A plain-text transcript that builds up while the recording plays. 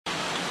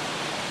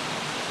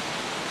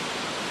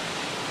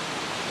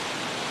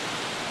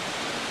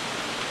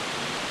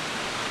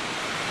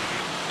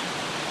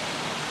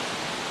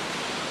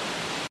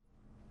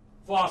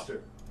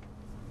Foster,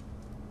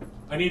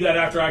 I need that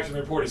after-action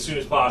report as soon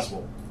as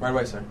possible. Right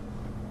away, sir.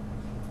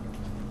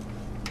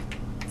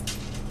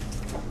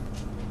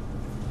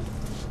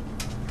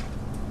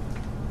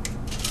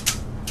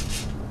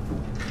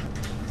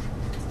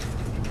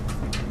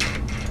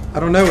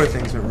 I don't know where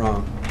things went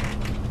wrong.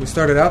 We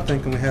started out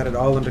thinking we had it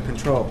all under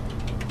control.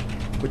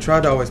 We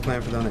tried to always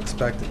plan for the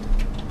unexpected.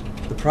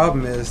 The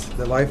problem is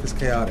that life is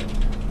chaotic.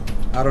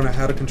 I don't know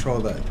how to control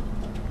that.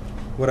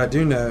 What I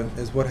do know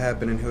is what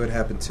happened and who it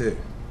happened to.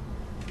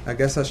 I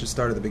guess I should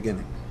start at the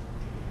beginning.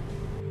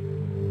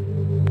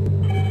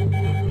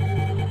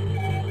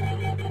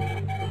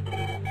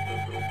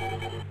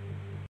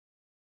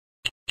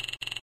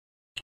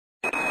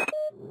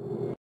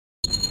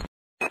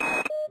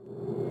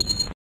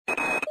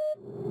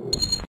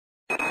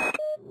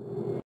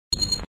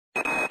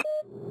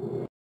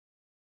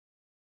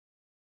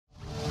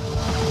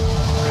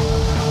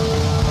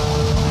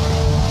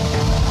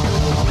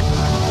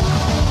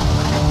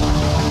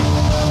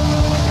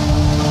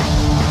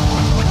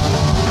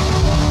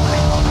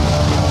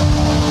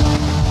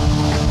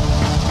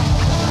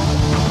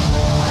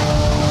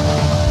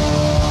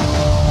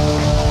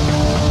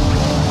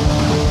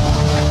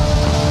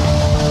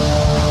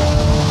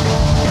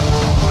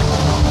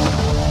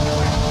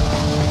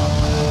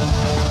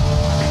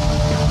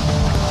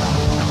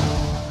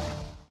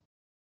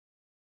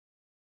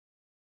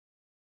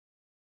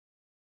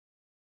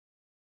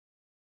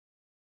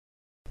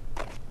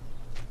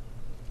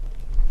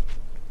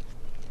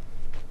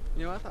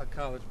 You know, I thought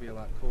college would be a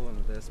lot cooler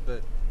than this,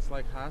 but it's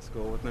like high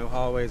school with no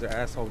hallways or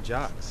asshole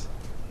jocks.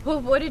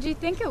 Well, what did you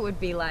think it would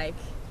be like?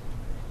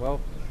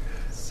 Well,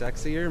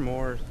 sexier,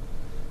 more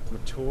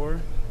mature,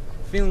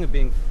 feeling of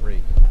being free.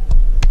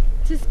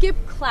 To skip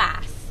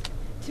class,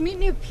 to meet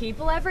new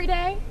people every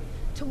day,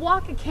 to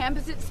walk a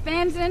campus that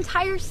spans an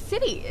entire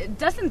city.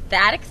 Doesn't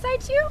that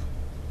excite you?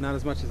 Not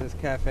as much as this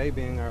cafe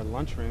being our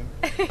lunchroom.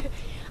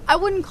 I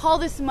wouldn't call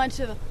this much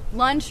of a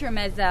lunchroom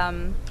as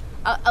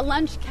a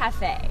lunch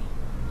cafe.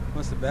 Well,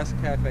 it's the best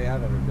cafe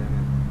I've ever been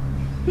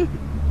in.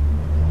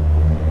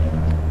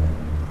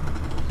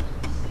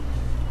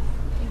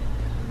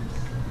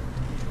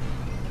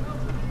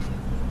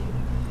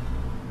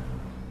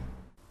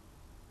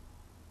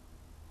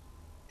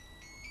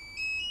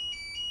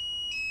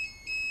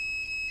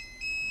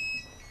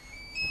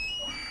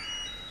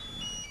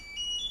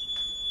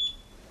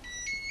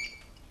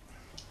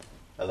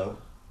 Hello?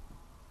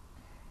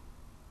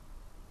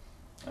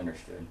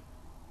 Understood.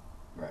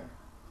 Right.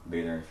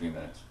 Be there in a few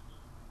minutes.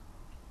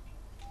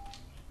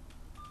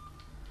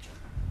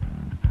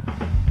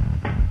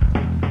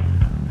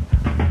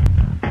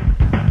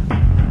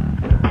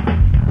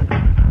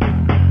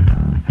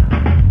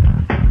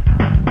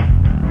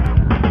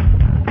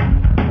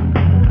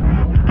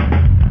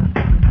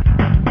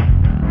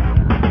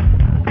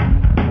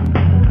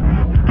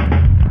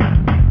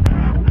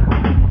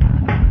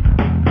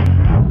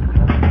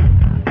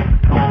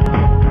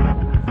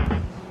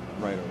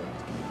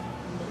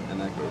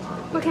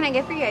 What can I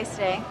get for you guys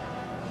today?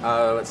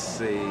 Let's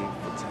see.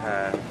 What to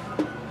have?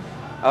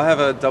 I'll have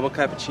a double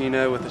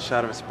cappuccino with a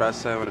shot of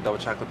espresso and a double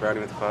chocolate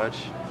brownie with fudge.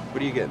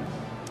 What are you getting?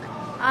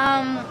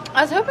 I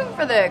was hoping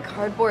for the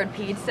cardboard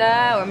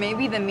pizza or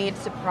maybe the meat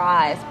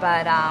surprise,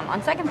 but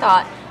on second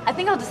thought, I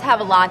think I'll just have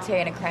a latte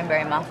and a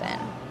cranberry muffin.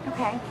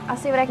 Okay, I'll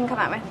see what I can come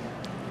up with.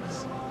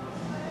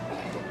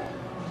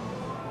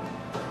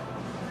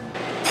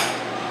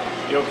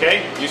 You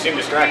okay? You seem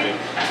distracted.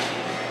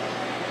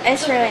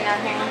 It's really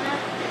nothing.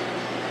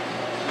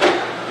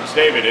 It's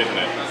David, isn't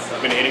it?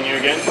 Been hitting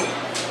you again?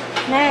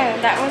 No,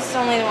 that was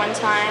only the one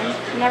time.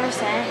 Never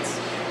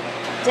since.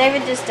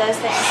 David just does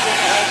things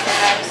differently from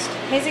most.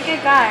 He's a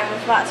good guy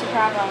with lots of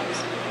problems.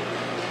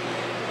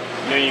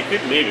 No, you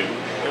could leave him.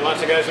 There are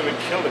lots of guys who would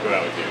kill to go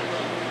out with you.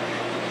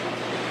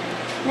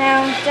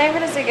 No,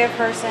 David is a good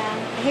person.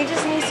 He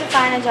just needs to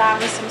find a job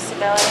with some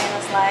stability in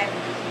his life.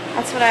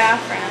 That's what I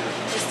offer him,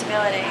 just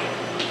stability.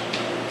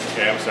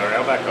 Okay, I'm sorry.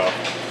 I'll back off.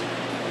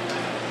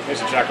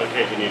 Here's a chocolate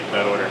cake you need for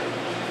that order.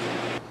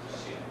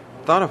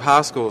 Thought of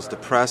high school is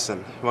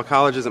depressing. While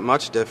college isn't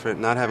much different,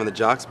 not having the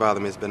jocks bother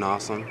me has been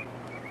awesome.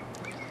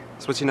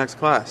 So what's your next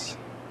class?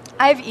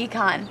 I have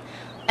econ,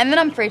 and then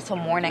I'm free till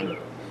morning.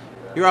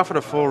 You were offered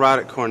a full ride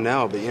at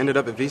Cornell, but you ended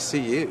up at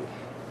VCU.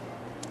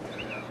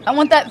 I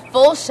want that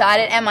full shot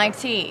at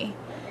MIT.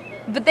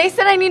 But they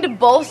said I need to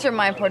bolster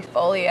my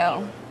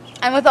portfolio.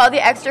 And with all the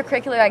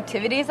extracurricular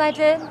activities I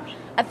did,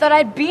 I thought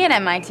I'd be in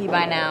MIT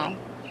by now.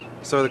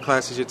 So are the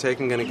classes you're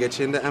taking going to get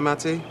you into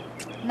MIT?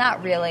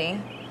 Not really.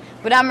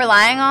 What I'm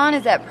relying on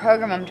is that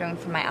program I'm doing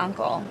for my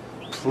uncle.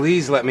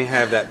 Please let me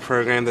have that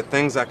program, the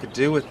things I could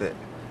do with it.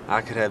 I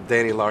could have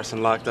Danny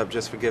Larson locked up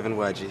just for giving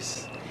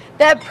wedgies.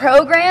 That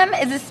program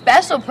is a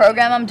special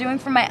program I'm doing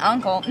for my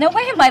uncle. No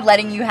way am I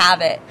letting you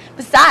have it.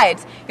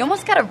 Besides, you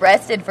almost got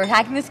arrested for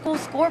hacking the school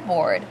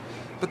scoreboard.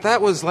 But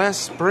that was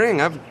last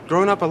spring. I've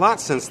grown up a lot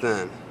since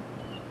then.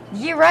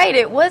 You're right,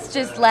 it was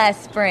just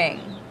last spring.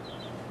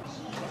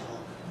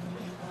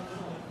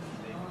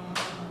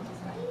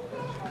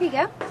 Here you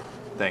go.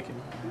 Thank you.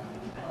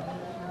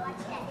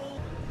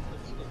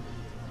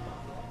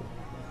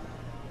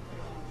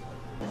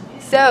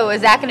 So,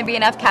 is that going to be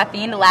enough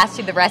caffeine to last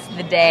you the rest of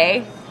the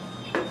day?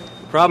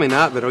 Probably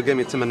not, but it'll get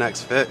me to my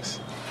next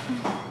fix.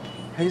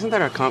 Hey, isn't that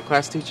our comp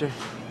class teacher?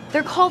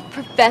 They're called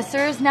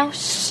professors. Now,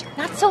 shh,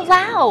 not so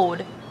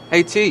loud.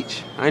 Hey,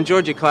 Teach, I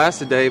enjoyed your class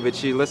today,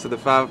 but you listed the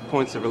 5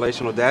 points of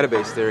relational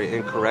database theory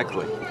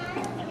incorrectly.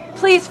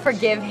 Please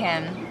forgive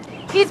him.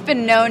 He's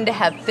been known to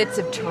have fits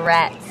of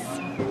Tourette's.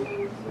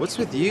 What's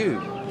with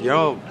you? You're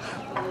all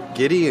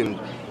giddy and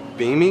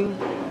beaming?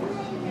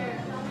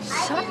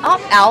 Shut up,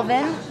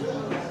 Alvin.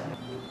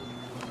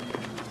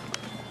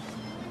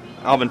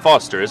 Alvin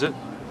Foster, is it?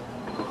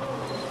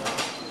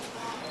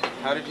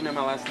 How did you know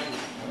my last name?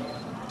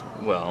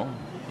 Well,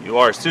 you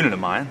are a student of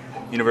mine.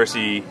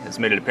 University has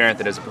made it apparent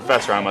that as a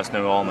professor I must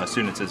know all my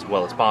students as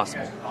well as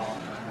possible.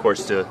 Of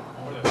course, to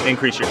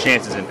increase your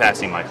chances in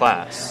passing my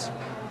class.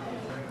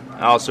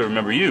 I also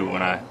remember you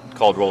when I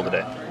called roll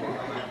today.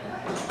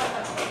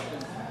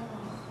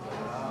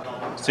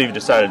 So you've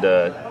decided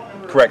to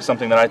correct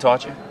something that I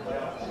taught you?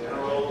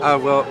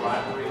 Well,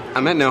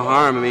 I meant no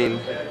harm. I mean,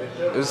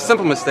 it was a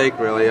simple mistake,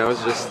 really. I was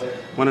just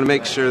wanted to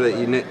make sure that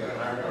you knew...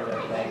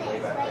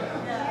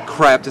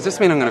 Crap, does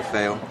this mean I'm going to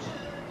fail?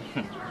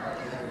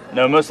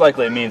 No, most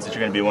likely it means that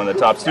you're going to be one of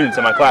the top students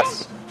in my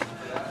class.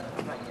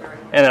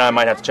 And then I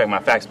might have to check my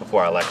facts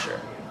before I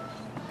lecture.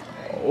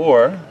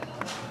 Or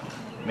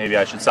maybe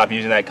I should stop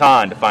using that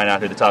con to find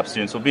out who the top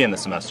students will be in the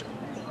semester.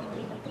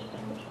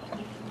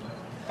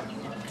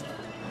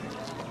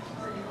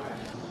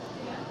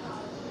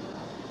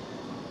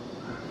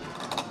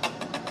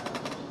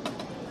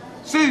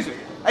 Susan!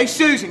 Hey,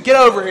 Susan, get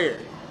over here.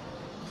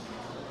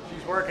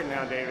 She's working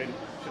now, David.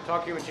 She'll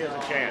talk to you when she has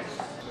a chance.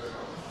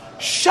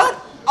 Shut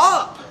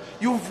up!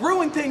 You've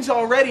ruined things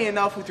already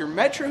enough with your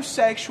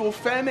metrosexual,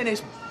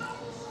 feminist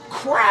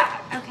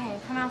crap. Okay,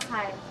 come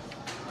outside.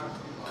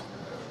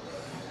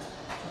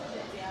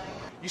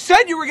 You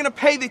said you were going to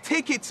pay the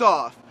tickets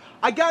off.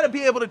 I got to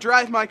be able to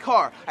drive my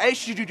car. I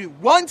asked you to do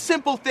one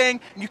simple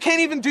thing, and you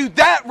can't even do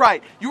that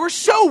right. You were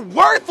so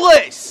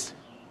worthless.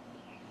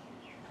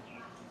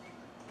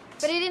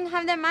 But he didn't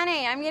have that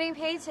money. I'm getting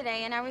paid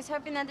today, and I was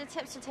hoping that the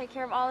tips would take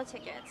care of all the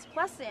tickets,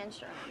 plus the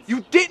insurance.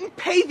 You didn't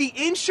pay the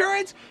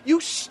insurance?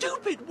 You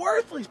stupid,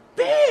 worthless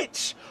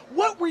bitch!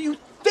 What were you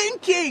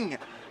thinking?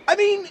 I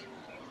mean,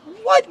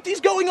 what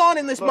is going on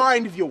in this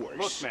mind of yours?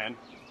 Look, man,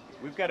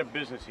 we've got a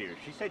business here.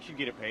 She said she'd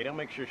get it paid. I'll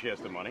make sure she has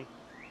the money.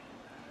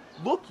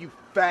 Look, you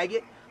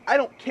faggot. I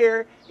don't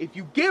care if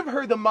you give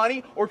her the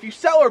money or if you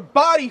sell her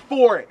body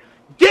for it.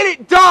 Get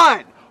it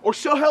done! Or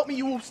so help me,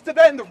 you will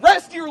spend the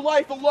rest of your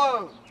life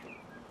alone.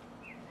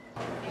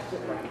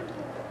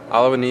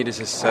 All I would need is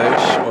his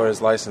soch or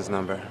his license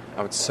number.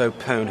 I would so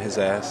pwn his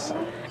ass.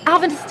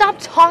 Alvin, stop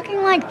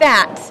talking like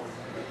that.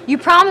 You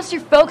promised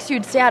your folks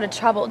you'd stay out of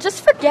trouble.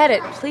 Just forget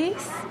it,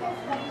 please.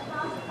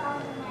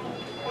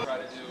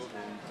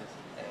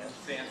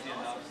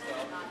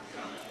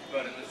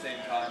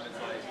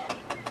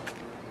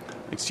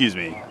 Excuse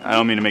me, I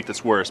don't mean to make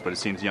this worse, but it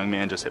seems the young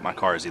man just hit my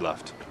car as he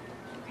left.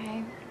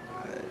 Okay.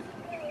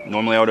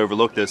 Normally I would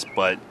overlook this,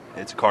 but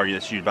it's a car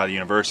issued by the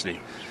university.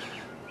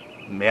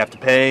 You may have to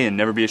pay and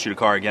never be issued a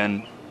car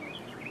again.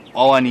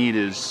 All I need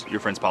is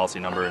your friend's policy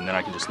number, and then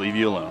I can just leave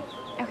you alone.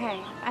 Okay,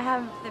 I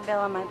have the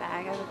bill in my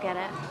bag. I will get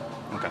it.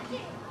 Okay.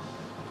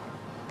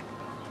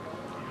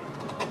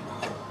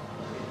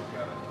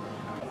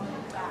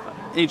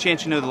 Any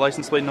chance you know the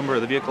license plate number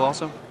of the vehicle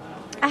also?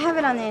 I have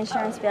it on the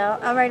insurance bill.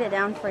 I'll write it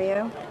down for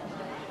you.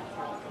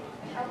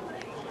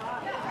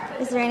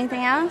 Is there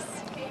anything else?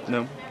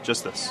 No,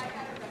 just this.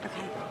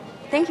 Okay.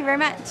 Thank you very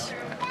much.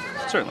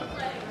 Certainly.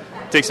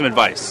 Take some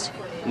advice.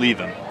 Leave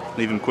him.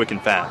 Leave him quick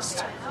and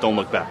fast. Don't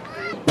look back.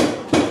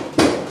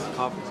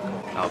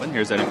 Alvin,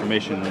 here's that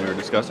information we were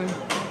discussing.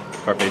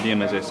 Carpe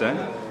diem, as I said.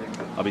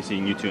 I'll be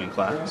seeing you two in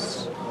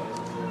class.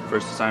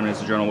 First assignment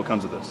is to journal what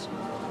comes of this.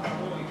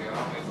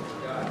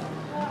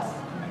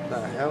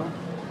 The hell?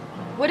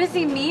 What does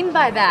he mean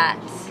by that?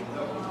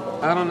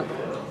 I don't know.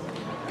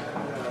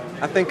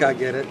 I think I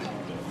get it.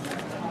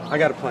 I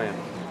got a plan.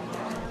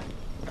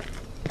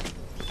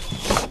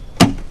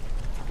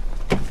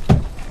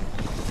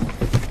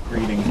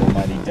 Greetings,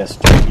 almighty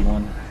desk jockey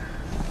one.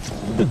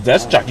 The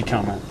desk jockey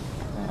comment.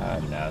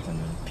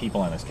 Nothing.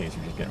 People in this case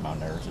are just getting my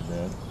nerves a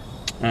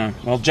bit.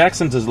 Well,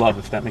 Jackson's his love,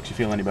 if that makes you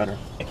feel any better.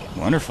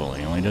 Wonderful.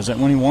 He only does that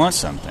when he wants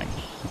something.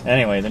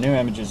 Anyway, the new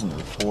images in the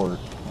report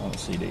on the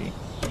CD.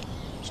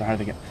 So how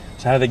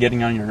are they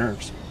getting on your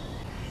nerves?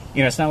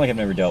 You know, it's not like I've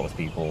never dealt with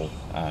people.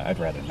 I'd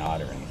rather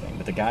not or anything.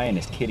 But the guy and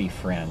his kitty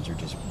friends are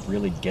just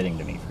really getting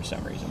to me for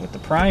some reason. With the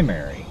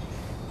primary,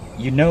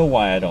 you know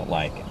why I don't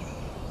like him.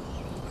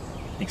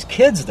 These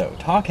kids, though,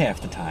 talk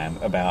half the time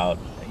about,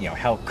 you know,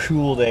 how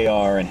cool they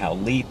are and how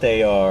elite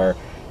they are.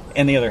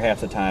 And the other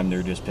half the time,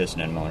 they're just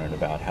pissing and moaning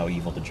about how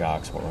evil the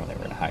jocks were when they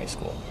were in high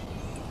school.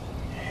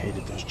 I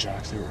hated those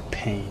jocks. They were a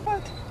pain.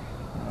 What?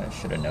 I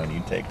should have known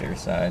you'd take their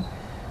side.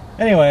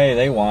 Anyway,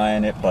 they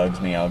whine. It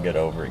bugs me. I'll get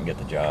over it and get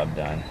the job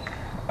done.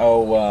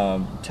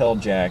 Oh, tell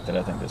Jack that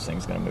I think this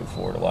thing's going to move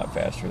forward a lot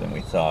faster than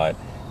we thought.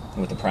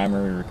 With the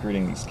primary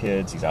recruiting these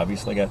kids, he's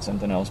obviously got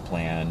something else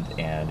planned,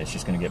 and it's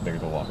just going to get bigger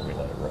the longer we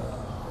let it roll.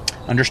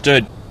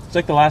 Understood. It's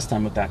like the last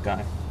time with that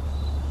guy.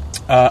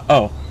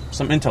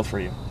 Some intel for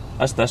you.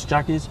 Us desk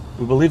jockeys,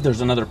 we believe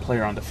there's another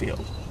player on the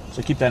field.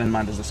 So keep that in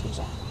mind as this goes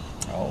on.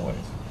 Always.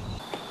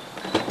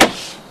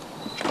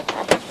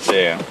 So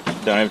yeah,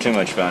 don't have too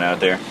much fun out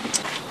there.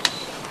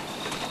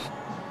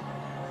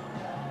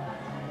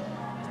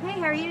 Hey,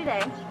 how are you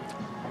today?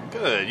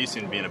 Good. You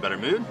seem to be in a better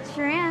mood.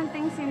 Sure am.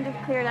 Things seem to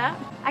have cleared up.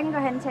 I can go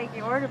ahead and take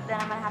your order, but then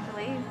I'm going to have to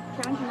leave.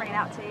 Kevin can bring it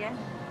out to you.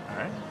 All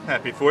right.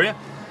 Happy for you.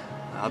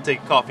 I'll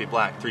take coffee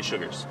black, 3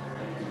 sugars.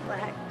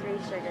 Black, 3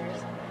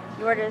 sugars.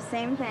 You order the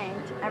same thing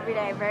every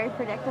day. Very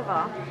predictable.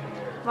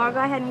 Well, I'll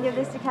go ahead and give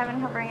this to Kevin.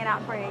 He'll bring it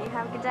out for you. You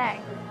have a good day.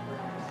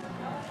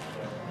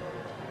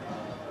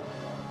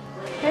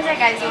 Here's that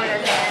guy's order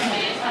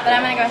again. But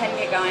I'm going to go ahead and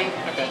get going.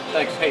 Okay,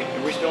 thanks. Hey,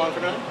 are we still on for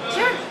dinner?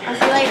 Sure. I'll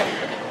see you later.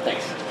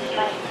 Thanks.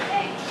 Bye.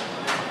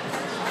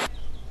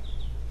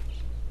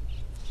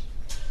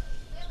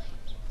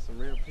 Some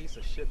real piece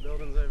of shit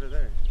buildings over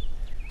there.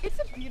 It's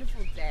a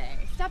beautiful day.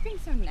 Stop being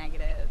so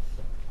negative.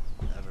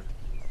 Whatever.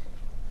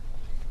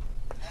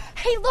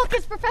 Hey, look,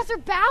 it's Professor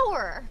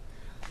Bower.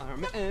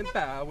 Arma and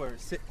Bower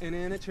sitting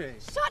in a tree.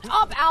 Shut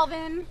up,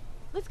 Alvin.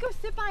 Let's go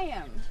sit by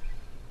him.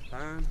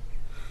 Fine.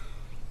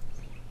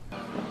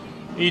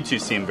 You two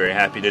seem very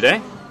happy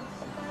today.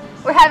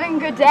 We're having a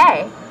good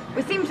day.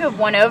 We seem to have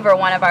won over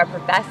one of our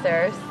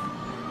professors.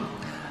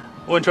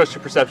 I wouldn't trust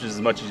your perceptions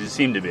as much as you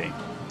seem to be.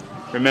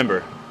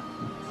 Remember,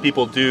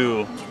 people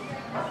do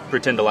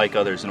pretend to like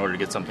others in order to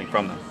get something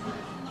from them.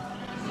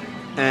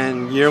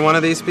 And you're one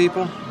of these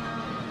people?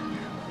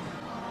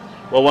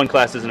 Well, one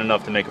class isn't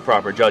enough to make a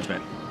proper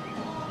judgment.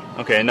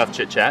 Okay, enough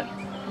chit-chat.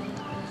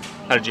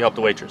 How did you help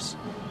the waitress?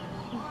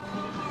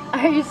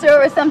 Are you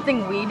sure it was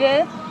something we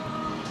did?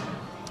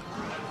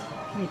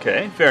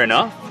 Okay, fair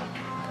enough.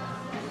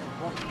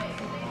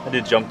 I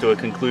did jump to a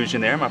conclusion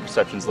there. My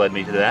perceptions led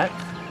me to that.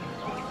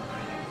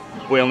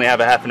 We only have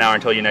a half an hour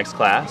until your next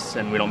class,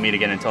 and we don't meet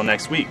again until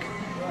next week.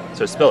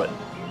 So spill it.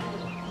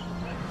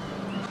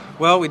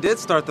 Well, we did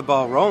start the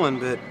ball rolling,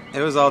 but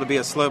it was all to be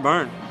a slow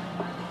burn.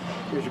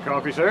 Here's your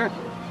coffee, sir.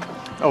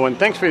 Oh, and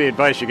thanks for the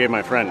advice you gave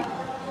my friend.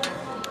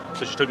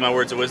 So she took my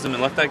words of wisdom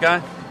and left that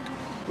guy?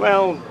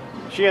 Well,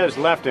 she has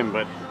left him,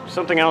 but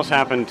something else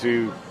happened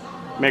to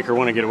make her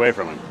want to get away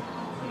from him.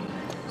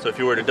 So if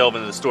you were to delve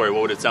into the story,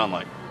 what would it sound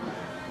like?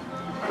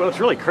 Well, it's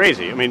really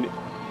crazy. I mean,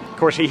 of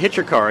course, he hit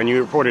your car and you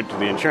reported to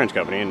the insurance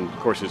company, and of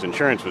course his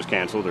insurance was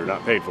canceled or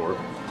not paid for.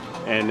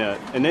 And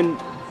then,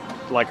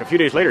 like a few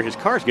days later, his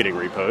car's getting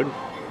repoed.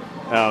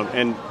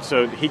 And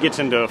so he gets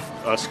into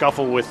a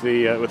scuffle with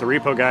the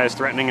repo guys,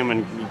 threatening him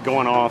and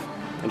going off.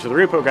 And so the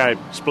repo guy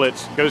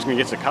splits, goes and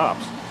gets the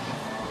cops.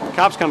 The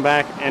cops come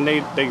back and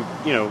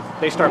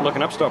they start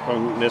looking up stuff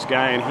on this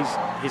guy, and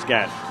he's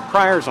got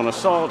priors on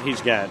assault.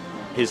 He's got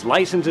his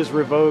license is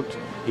revoked.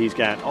 He's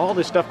got all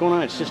this stuff going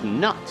on. It's just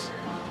nuts.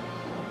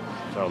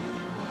 So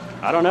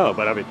I don't know,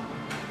 but I mean,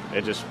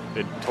 it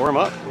tore him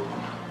up.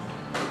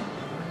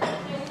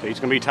 So he's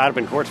going to be tied up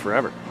in courts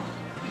forever.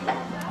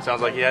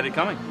 Sounds like he had it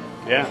coming.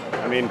 Yeah,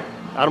 I mean,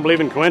 I don't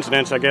believe in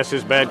coincidence. I guess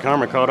his bad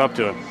karma caught up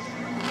to him.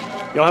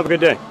 Y'all have a good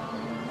day.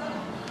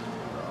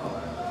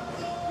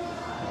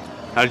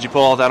 How did you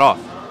pull all that off?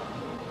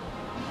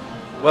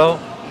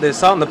 Well, the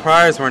assault and the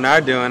priors weren't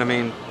our doing. I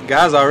mean, the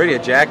guy's already a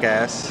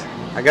jackass.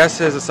 I guess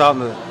his assault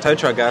and the tow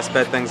truck guy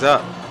sped things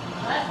up.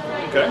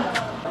 Okay.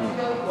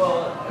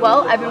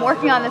 Well, I've been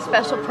working on this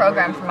special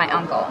program for my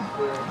uncle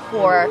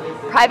for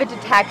private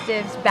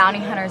detectives, bounty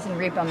hunters, and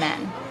repo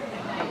men.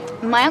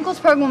 My uncle's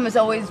program was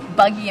always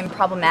buggy and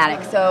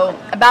problematic, so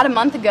about a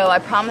month ago I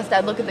promised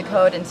I'd look at the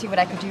code and see what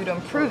I could do to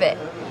improve it.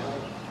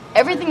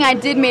 Everything I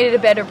did made it a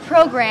better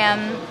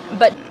program,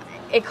 but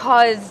it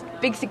caused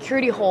big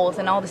security holes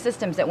in all the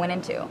systems it went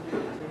into.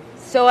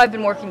 So I've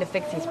been working to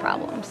fix these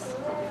problems.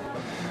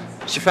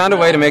 She found a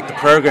way to make the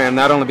program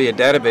not only be a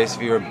database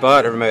viewer,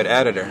 but a remote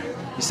editor.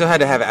 You still had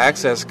to have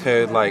access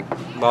code like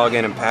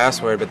login and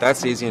password, but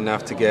that's easy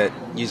enough to get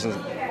using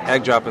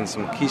egg dropping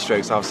some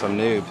keystrokes off some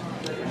noob.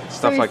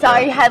 Stuff like that. So we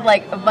saw he had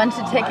like a bunch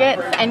of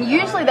tickets, and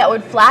usually that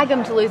would flag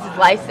him to lose his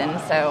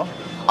license, so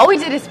all we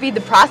did is speed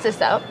the process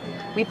up.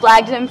 We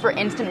flagged him for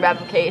instant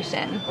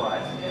revocation.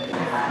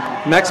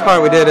 Next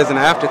part we did as an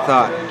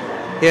afterthought.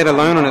 He had a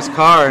loan on his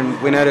car,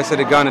 and we noticed it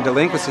had gone into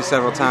delinquency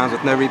several times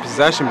with no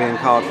repossession being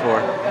called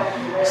for.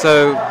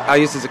 So I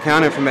used his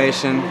account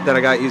information that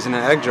I got using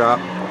an egg drop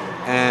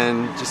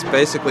and just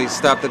basically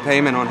stopped the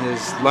payment on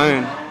his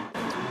loan.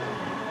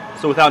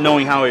 So without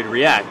knowing how he'd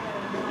react,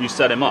 you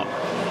set him up.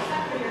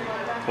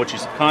 What you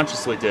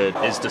subconsciously did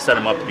is to set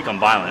him up to become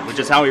violent, which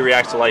is how he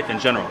reacts to life in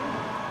general.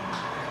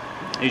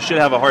 You should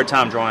have a hard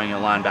time drawing a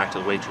line back to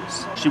the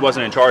waitress. She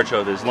wasn't in charge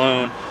of his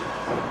loan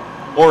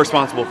or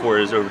responsible for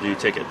his overdue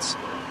tickets.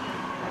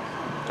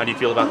 How do you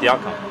feel about the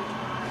outcome?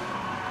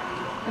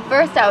 At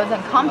first I was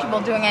uncomfortable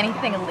doing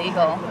anything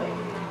illegal.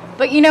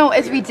 But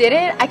as we did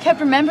it, I kept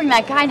remembering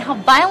that guy and how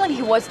violent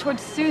he was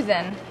towards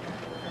Susan.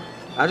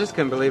 I just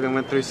couldn't believe it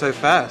went through so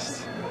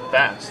fast.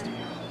 Fast?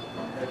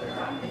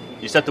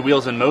 You set the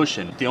wheels in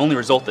motion. The only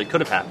result that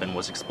could have happened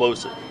was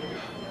explosive.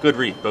 Good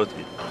read, both of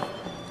you.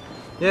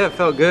 Yeah, it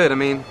felt good. I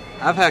mean,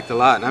 I've hacked a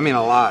lot, a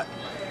lot.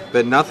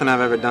 But nothing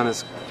I've ever done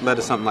has led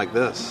to something like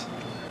this.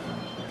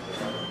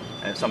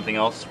 And if something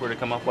else were to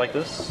come up like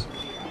this,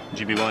 would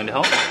you be willing to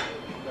help?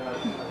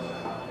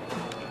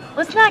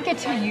 Let's not get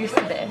too used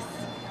to this.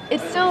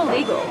 It's still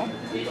illegal.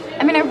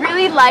 I mean, I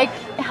really like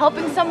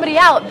helping somebody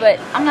out, but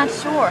I'm not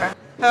sure.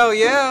 Hell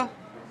yeah.